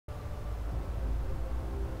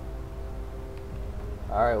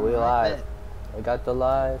Alright, we Alright, live. bet. We got the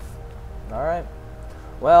live. Alright.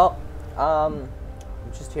 Well, I'm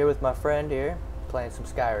just here with my friend here, playing some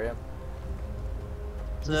Skyrim.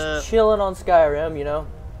 Just chilling on Skyrim, you know.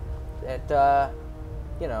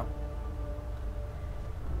 You know.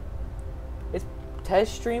 It's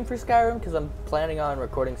test stream for Skyrim because I'm planning on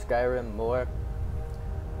recording Skyrim more.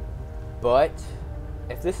 But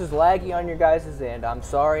if this is laggy on your guys' end, I'm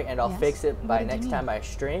sorry, and I'll fix it by next time I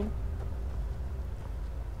stream.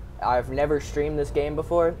 I've never streamed this game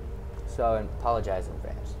before, so I apologize in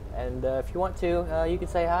advance. And if you want to, you can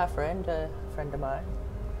say hi, friend, friend of mine.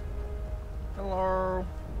 Hello.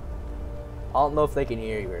 I don't know if they can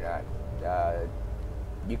hear you or not.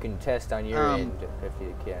 You can test on your end if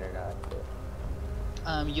you can or not.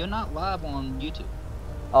 But. You're not live on YouTube.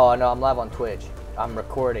 Oh no, I'm live on Twitch. I'm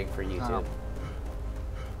recording for YouTube.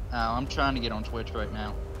 Oh, I'm trying to get on Twitch right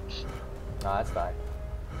now. No, that's fine.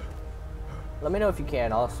 Let me know if you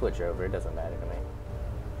can. I'll switch over. It doesn't matter to me.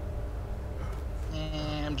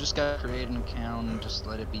 I'm just gotta create an account and just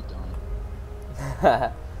let it be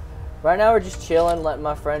done. Right now we're just chilling, letting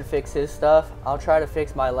my friend fix his stuff. I'll try to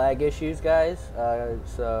fix my lag issues, guys.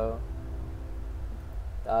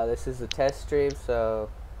 This is a test stream, so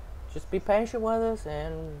just be patient with us,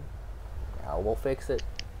 and we'll fix it.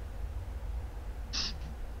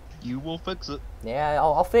 You will fix it. Yeah,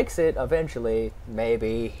 I'll fix it eventually,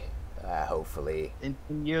 maybe, hopefully. In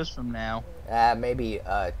 2 years from now. Maybe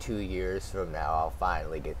 2 years from now, I'll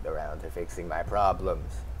finally get around to fixing my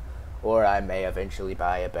problems. Or I may eventually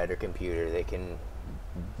buy a better computer that can,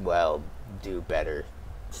 well, do better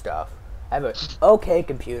stuff. I have an okay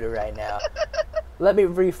computer right now. Let me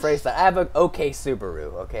rephrase that. I have an okay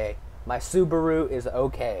Subaru, okay? My Subaru is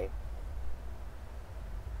okay.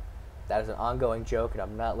 That is an ongoing joke, and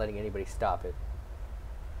I'm not letting anybody stop it.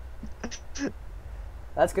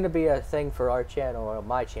 That's going to be a thing for our channel, or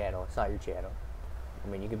my channel. It's not your channel. I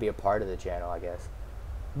mean, you can be a part of the channel, I guess.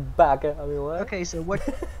 Baka, I mean, what? Okay, so what?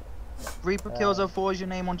 Reaper Kills 04 is your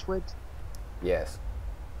name on Twitch? Yes.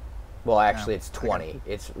 Well, actually, it's 20.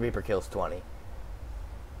 It's Reaper Kills 20.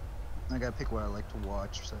 I gotta pick what I like to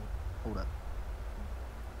watch, so hold up.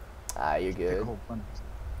 You're good.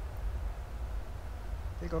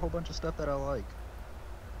 Pick a whole bunch of stuff that I like.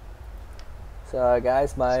 So,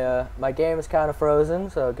 guys, my game is kind of frozen,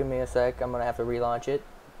 so give me a sec. I'm gonna have to relaunch it.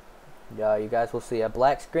 You guys will see a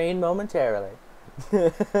black screen momentarily.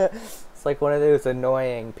 It's like one of those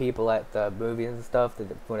annoying people at the movies and stuff,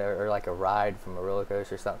 or like a ride from a roller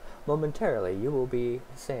coaster or something. Momentarily, you will be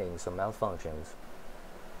seeing some malfunctions.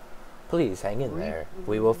 Please hang in there.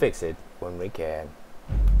 We will fix it when we can.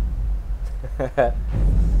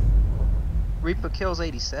 Reaper Kills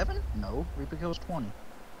 87? No, Reaper Kills 20.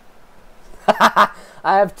 I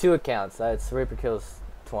have two accounts. It's Reaper Kills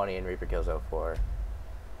 20 and Reaper Kills 04.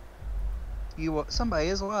 Somebody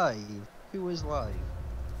is live. Who is live?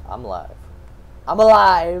 I'm live. I'm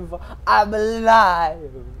alive. I'm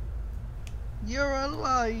alive. You're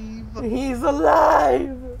alive. He's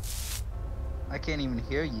alive. I can't even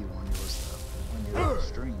hear you on your stuff when you're on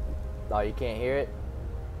stream. Oh, you can't hear it?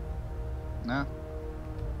 No.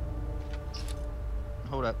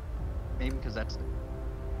 Hold up. Maybe because that's.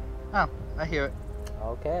 Oh, I hear it.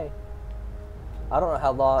 Okay. I don't know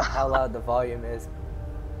how loud the volume is.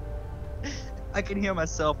 I can hear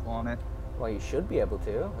myself on it. Well, you should be able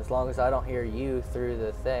to. As long as I don't hear you through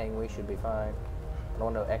the thing, we should be fine. I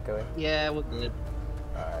don't want no echoing. Yeah, we're good.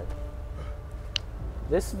 Alright.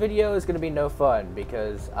 This video is going to be no fun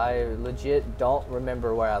because I legit don't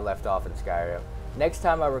remember where I left off in Skyrim. Next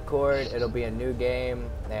time I record, it'll be a new game,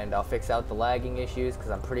 and I'll fix out the lagging issues because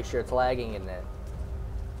I'm pretty sure it's lagging in it.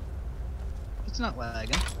 It's not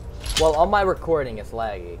lagging. Well, on my recording, it's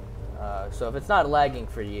lagging. So if it's not lagging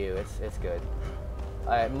for you, it's good.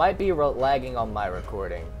 It might be lagging on my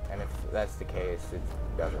recording, and if that's the case, it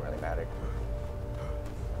doesn't really matter.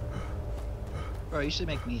 Bro, you should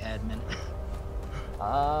make me admin.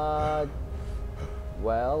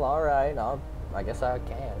 Well, alright, I guess I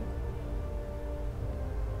can.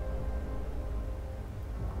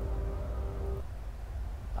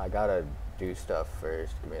 I gotta do stuff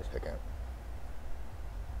first. Give me a second.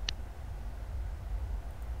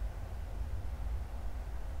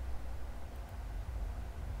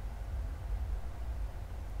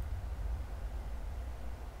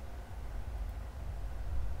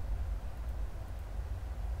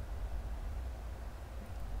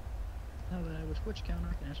 Now that I have a Twitch account,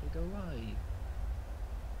 I can actually go live.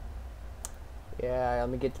 Yeah, let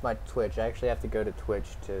me get to my Twitch. I actually have to go to Twitch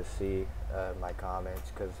to see my comments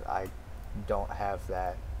because I don't have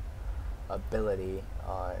that ability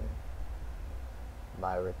on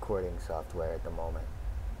my recording software at the moment.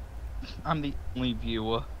 I'm the only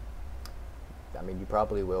viewer. I mean, you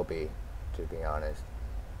probably will be, to be honest.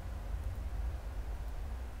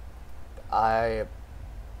 I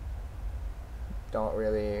don't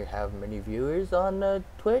really have many viewers on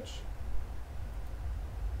Twitch.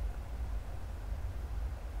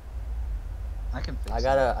 I can fix I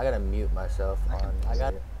gotta mute myself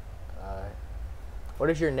on. What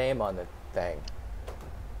is your name on the thing?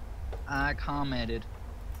 I commented.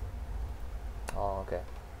 Oh, okay.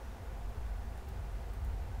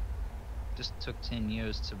 Just took 10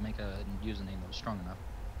 years to make a username that was strong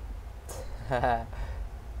enough.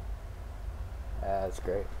 That's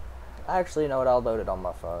great. Actually, you know what? I'll load it on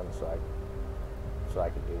my phone so I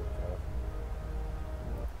can do so.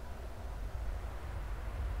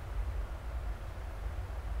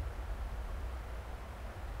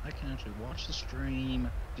 I can actually watch the stream,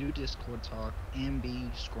 do Discord talk, and be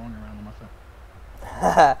scrolling around on my phone.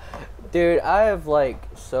 Dude, I have like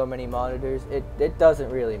so many monitors. It doesn't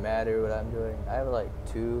really matter what I'm doing. I have like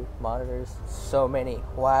 2 monitors. So many.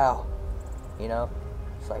 Wow. You know?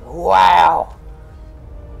 It's like, wow.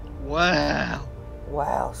 Wow.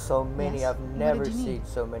 Wow, so many. Yes. I've What never did you seen need?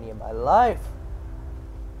 so many in my life.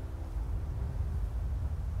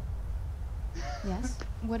 Yes?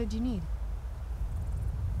 What did you need?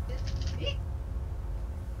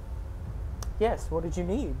 Yes, what did you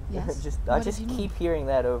need? Yes. I What did just you keep need? hearing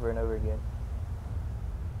that over and over again.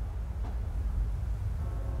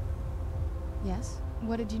 Yes?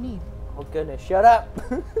 What did you need? Oh goodness, shut up!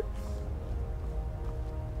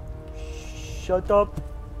 Shut up!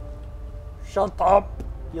 Shut up!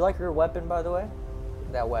 You like your weapon, by the way?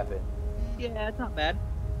 That weapon. Yeah, it's not bad.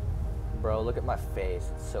 Bro, look at my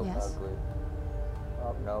face. It's so Yes? ugly.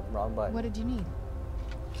 Oh, no, wrong button. What did you need?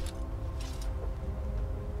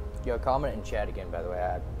 Yo, comment in chat again, by the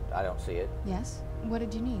way. I don't see it. Yes? What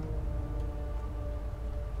did you need?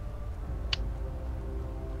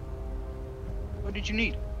 What did you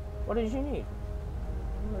need? What did you need?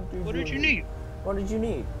 What did you need? What did you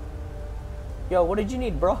need? Yo, what did you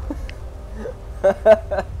need, bro?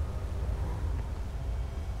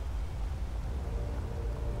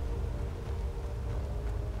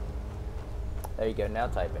 There you go, now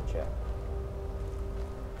type in chat.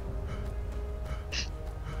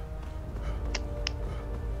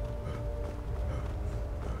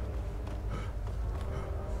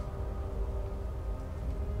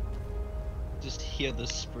 Just hear the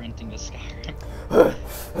sprinting to Skyrim.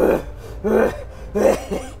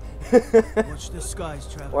 Watch the skies,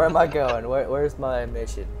 traveler. Where am I going? Where's my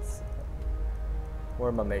missions? Where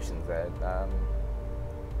are my missions at?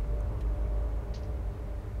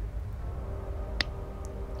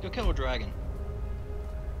 Go kill a dragon.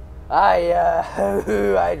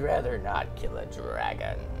 I'd rather not kill a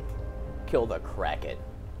dragon. Kill the kraken.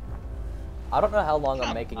 I don't know how long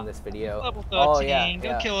I'm making this video. Level 13, Oh yeah, go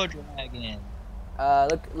yeah. kill a dragon.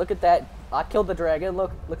 Look at that. I killed the dragon.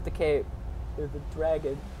 Look at the cape. There's a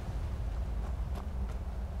dragon.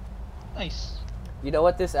 Nice. You know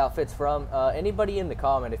what this outfit's from? Anybody in the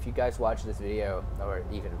comment, if you guys watch this video, or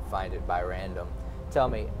even find it by random, tell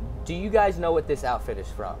me, do you guys know what this outfit is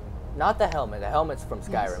from? Not the helmet. The helmet's from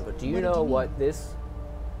Skyrim, Yes. but do you What did know you need? what this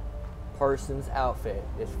person's outfit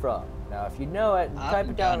is from? Now, if you know it, I've type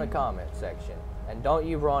it down in the done- comment section. And don't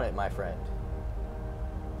you run it, my friend.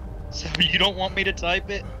 So you don't want me to type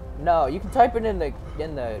it? No, you can type it in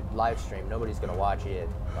the live stream. Nobody's gonna watch it.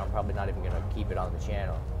 I'm probably not even gonna keep it on the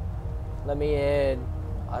channel. Let me in.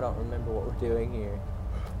 I don't remember what we're doing here.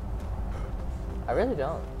 I really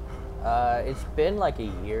don't. It's been like a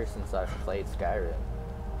year since I've played Skyrim.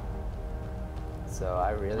 So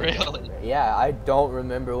I really don't Really? remember. Yeah, I don't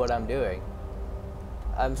remember what I'm doing.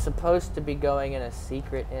 I'm supposed to be going in a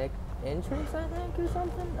secret entrance, I think, or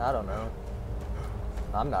something? I don't know.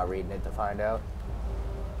 I'm not reading it to find out.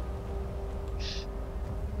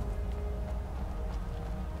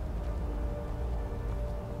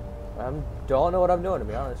 I don't know what I'm doing, to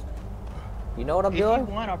be honest. You know what I'm If you doing?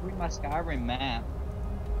 want, I'll bring my Skyrim map.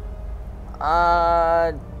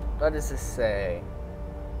 What does this say?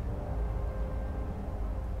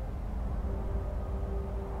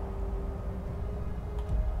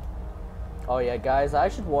 Oh yeah, guys, I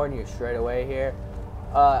should warn you straight away here.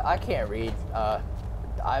 I can't read.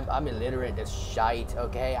 I'm illiterate as shite,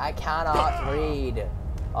 okay? I cannot read.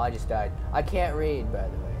 Oh, I just died. I can't read, by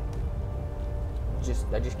the way.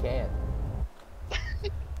 I just can't.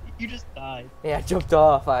 You just died. Yeah, I jumped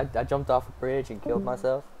off. I jumped off a bridge and killed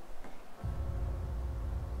myself.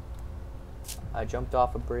 I jumped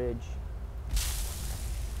off a bridge.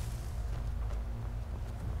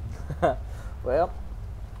 Well,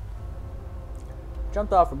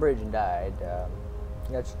 jumped off a bridge and died.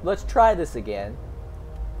 Let's try this again.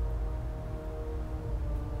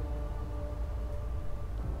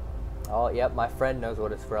 Oh, yep, my friend knows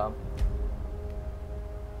what it's from.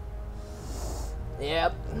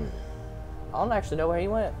 Yep. I don't actually know where he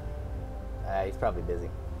went. He's probably busy.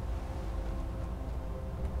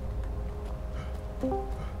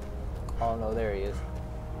 Oh no, there he is.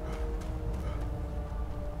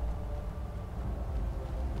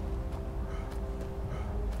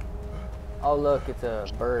 Oh look, it's a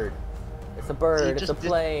bird. It's a bird, it's a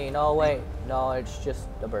plane. Oh wait, no, it's just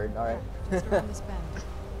a bird, alright. Just around this bend.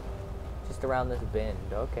 Just around this bend,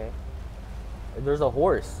 okay. There's a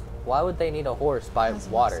horse. Why would they need a horse by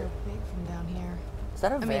Doesn't water? look so big from down here. Is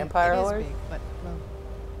that a I mean, vampire it is horse? big, but well,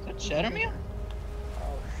 Is that Shadowmere?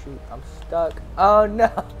 Oh shoot, I'm stuck. Oh no!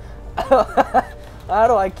 How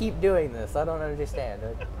do I keep doing this? I don't understand.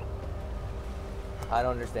 I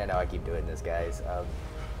don't understand how I keep doing this, guys.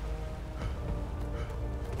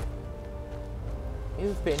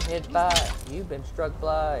 You've been hit by, you've been struck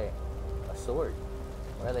by a sword.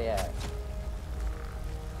 Where are they at?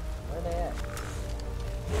 Where are they at?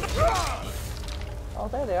 Oh,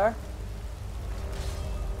 there they are.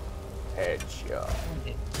 Headshot.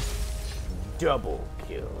 Double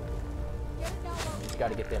kill. Just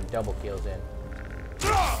gotta get them double kills in.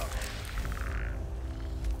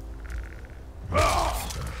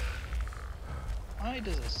 Why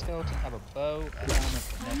does a skeleton have a bow, a helmet,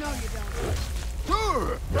 and no, you don't.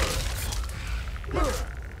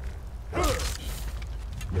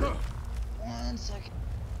 1 second.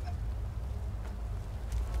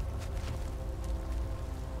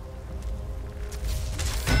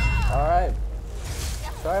 Alright.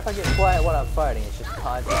 Sorry if I get quiet when I'm fighting, it's just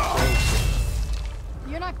concentration.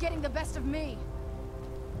 You're not getting the best of me.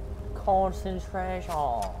 Concentration.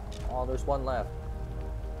 Oh, there's one left.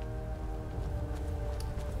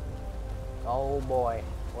 Oh boy.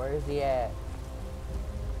 Where is he at?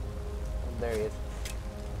 Oh, there he is.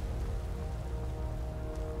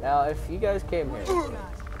 Now, if you guys came here,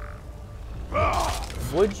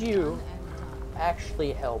 would you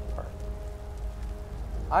actually help her?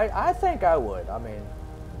 I think I would. I mean,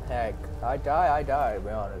 heck, I die, to be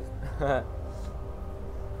honest.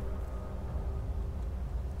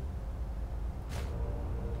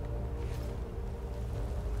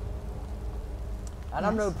 And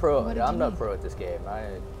I'm no Yes. pro. What did I'm you no need? pro at this game.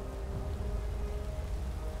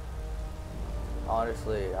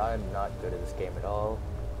 Honestly, I'm not good at this game at all.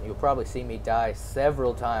 You'll probably see me die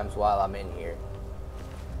several times while I'm in here.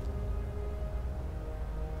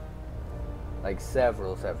 Like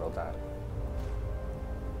several times.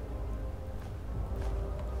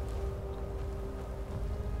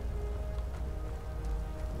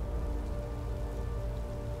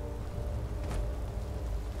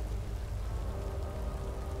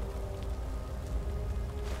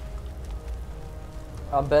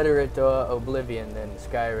 I'm better at Oblivion than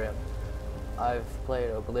Skyrim. I've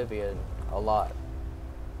played Oblivion a lot.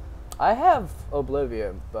 I have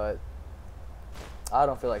Oblivion, but I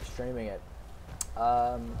don't feel like streaming it.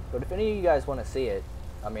 But if any of you guys want to see it,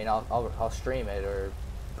 I mean, I'll stream it or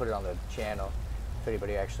put it on the channel if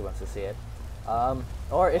anybody actually wants to see it.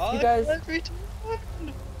 Or if you guys,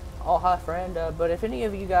 oh hi friend, but if any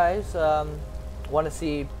of you guys want to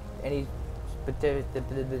see any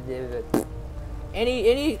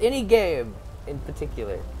any game in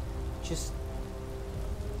particular, just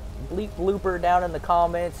bleep blooper down in the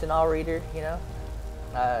comments and I'll read her, you know.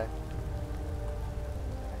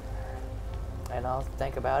 And I'll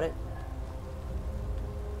think about it.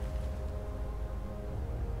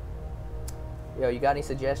 Yo, you got any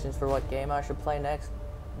suggestions for what game I should play next,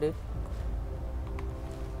 dude?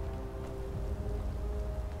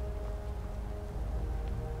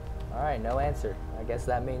 Alright, no answer. I guess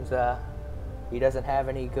that means he doesn't have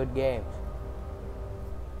any good games.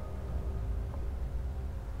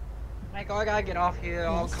 Michael, I gotta get off here.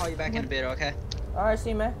 I'll call you back in a bit, okay? Alright,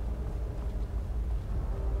 see you, man.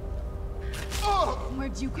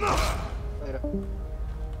 Where'd you go? Later.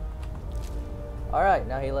 Alright,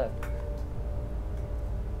 now he left.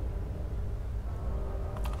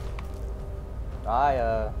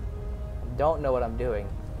 I don't know what I'm doing.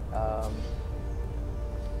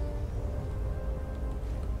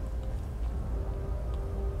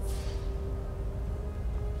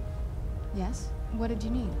 Yes? What did you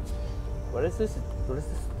need? What does this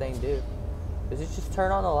thing do? Does it just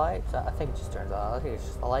turn on the lights? I think it just turns on. I think it's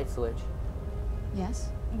just a light switch. Yes?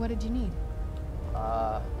 What did you need?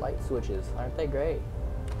 Light switches. Aren't they great?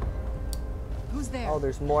 Who's there? Oh,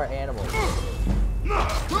 there's more animals.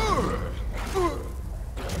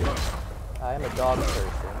 I am a dog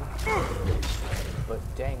person. But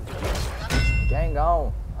dang. Dang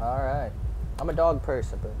on. Alright. I'm a dog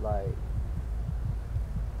person, but like,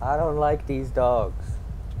 I don't like these dogs.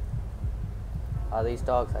 These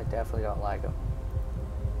dogs, I definitely don't like them.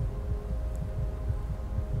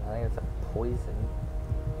 I think it's a poison.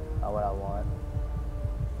 Not what I want.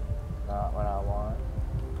 Not what I want.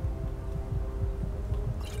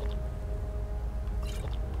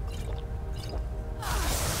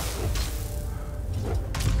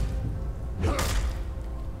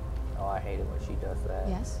 Oh, I hate it when she does that.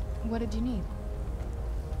 Yes? What did you need?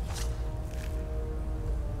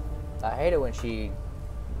 I hate it when she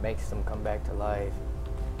makes them come back to life.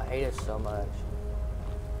 I hate it so much.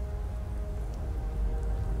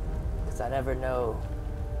 Because I never know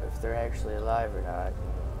if they're actually alive or not.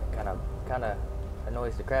 It kind of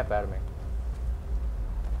annoys the crap out of me.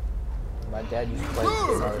 My dad used to play this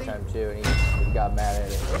game all the time too, and he got mad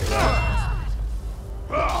at it.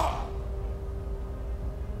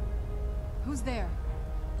 Who's there?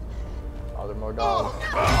 Oh, there are more dogs.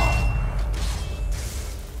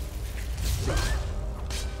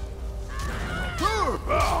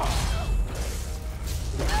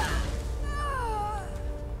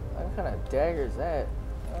 What kind of dagger is that?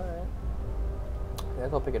 Alright. I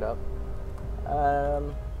guess I'll pick it up.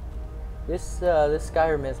 This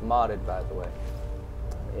Skyrim is modded, by the way.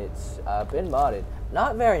 It's been modded.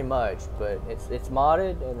 Not very much, but it's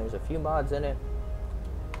modded, and there's a few mods in it.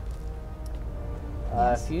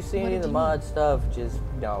 Yes. If you see What any of did the you mod need? stuff, just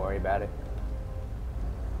don't worry about it.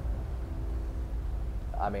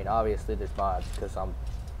 I mean, obviously there's mods because I'm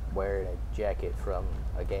wearing a jacket from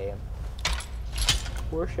a game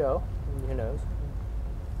or a show. Who knows?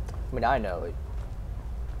 I mean, I know it.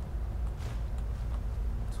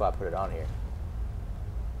 That's why I put it on here.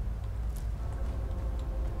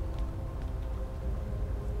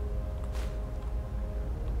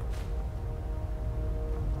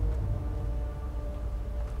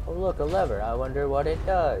 Oh, look, a lever. I wonder what it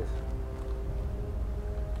does.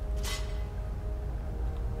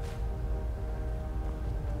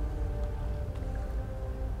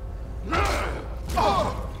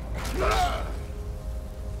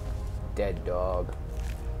 Dead dog.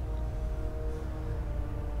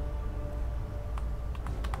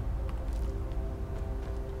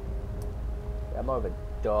 I'm more of a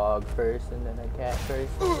dog person than a cat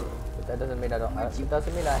person, but that doesn't mean I don't. It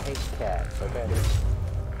doesn't mean I hate cats. Okay.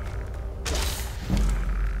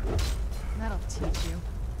 That'll teach you.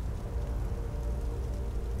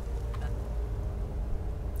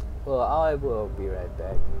 Well, I will be right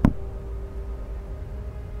back.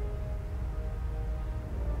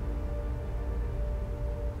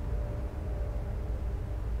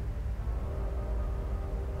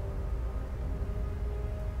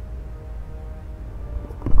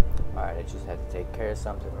 Alright, I just had to take care of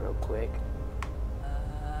something real quick.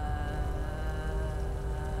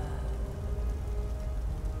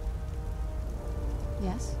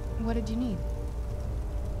 Yes? What did you need?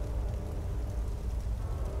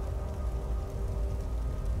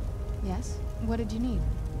 Yes? What did you need?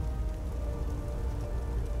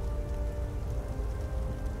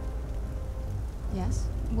 Yes?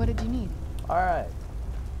 What did you need? Alright.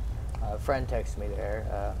 A friend texted me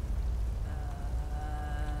there.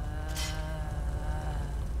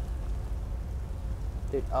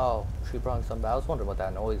 Oh, she brought something. I was wondering what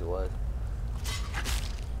that noise was.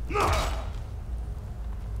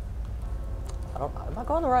 Am I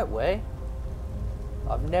going the right way?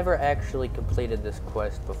 I've never actually completed this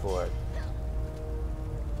quest before.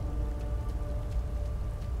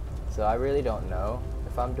 So I really don't know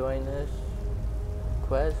if I'm doing this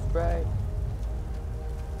quest right.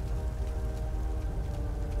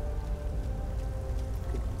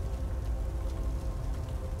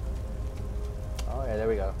 Oh yeah, there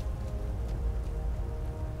we go.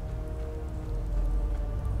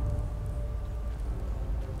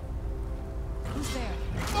 Who's there?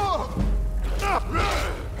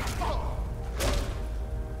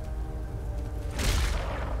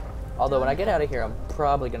 Although when I get out of here, I'm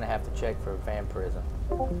probably gonna have to check for vampirism.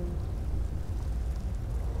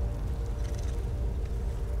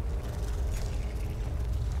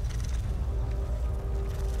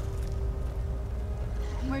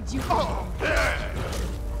 Where'd you go?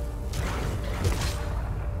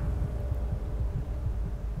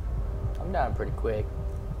 I'm down pretty quick.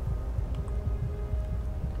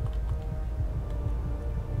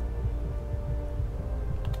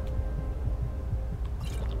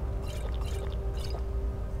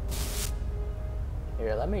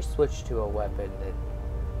 Here, let me switch to a weapon that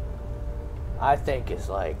I think is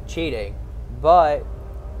like cheating, but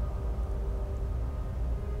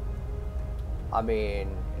I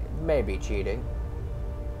mean, maybe cheating.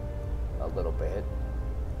 a little bit.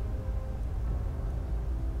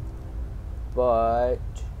 But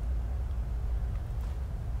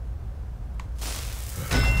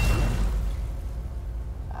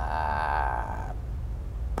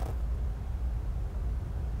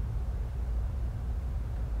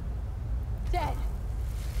Dead.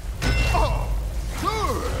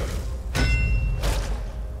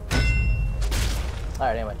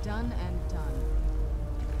 alright, anyway, Done and done.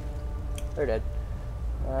 they're dead.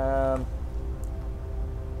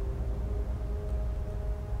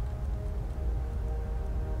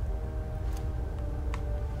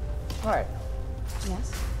 Alright.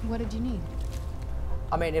 Yes? What did you need?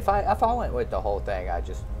 I mean, if I went with the whole thing, I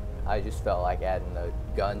just felt like adding the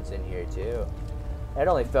guns in here too. It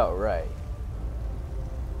only felt right.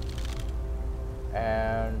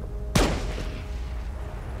 And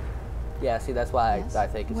yeah, see, that's why Yes? I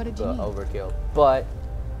think it's What did you need? overkill. But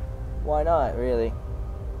why not, really?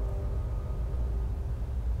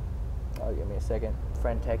 Oh, give me a second.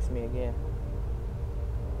 Friend texts me again.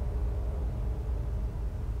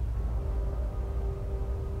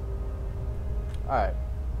 Alright.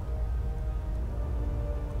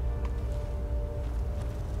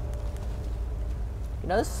 You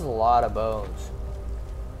know, this is a lot of bones.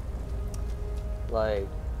 Like,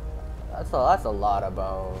 that's a lot of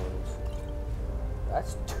bones.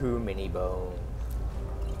 That's too many bones.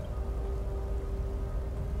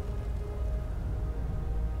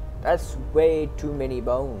 That's way too many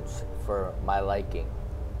bones for my liking.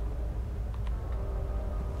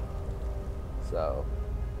 So,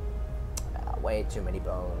 way too many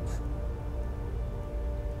bones.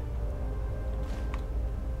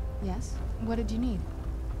 Yes? What did you need?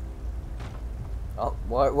 Oh,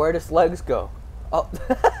 where does legs go? Oh,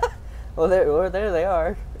 well, there they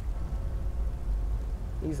are.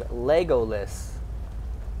 He's Legoless.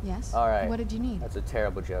 Yes? All right. What did you need? That's a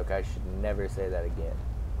terrible joke. I should never say that again.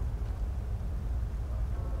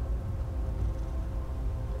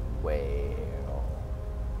 Well.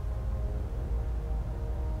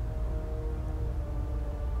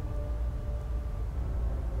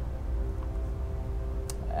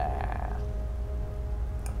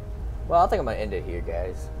 Well, I think I'm going to end it here,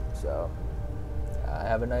 guys. So,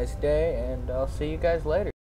 have a nice day, and I'll see you guys later.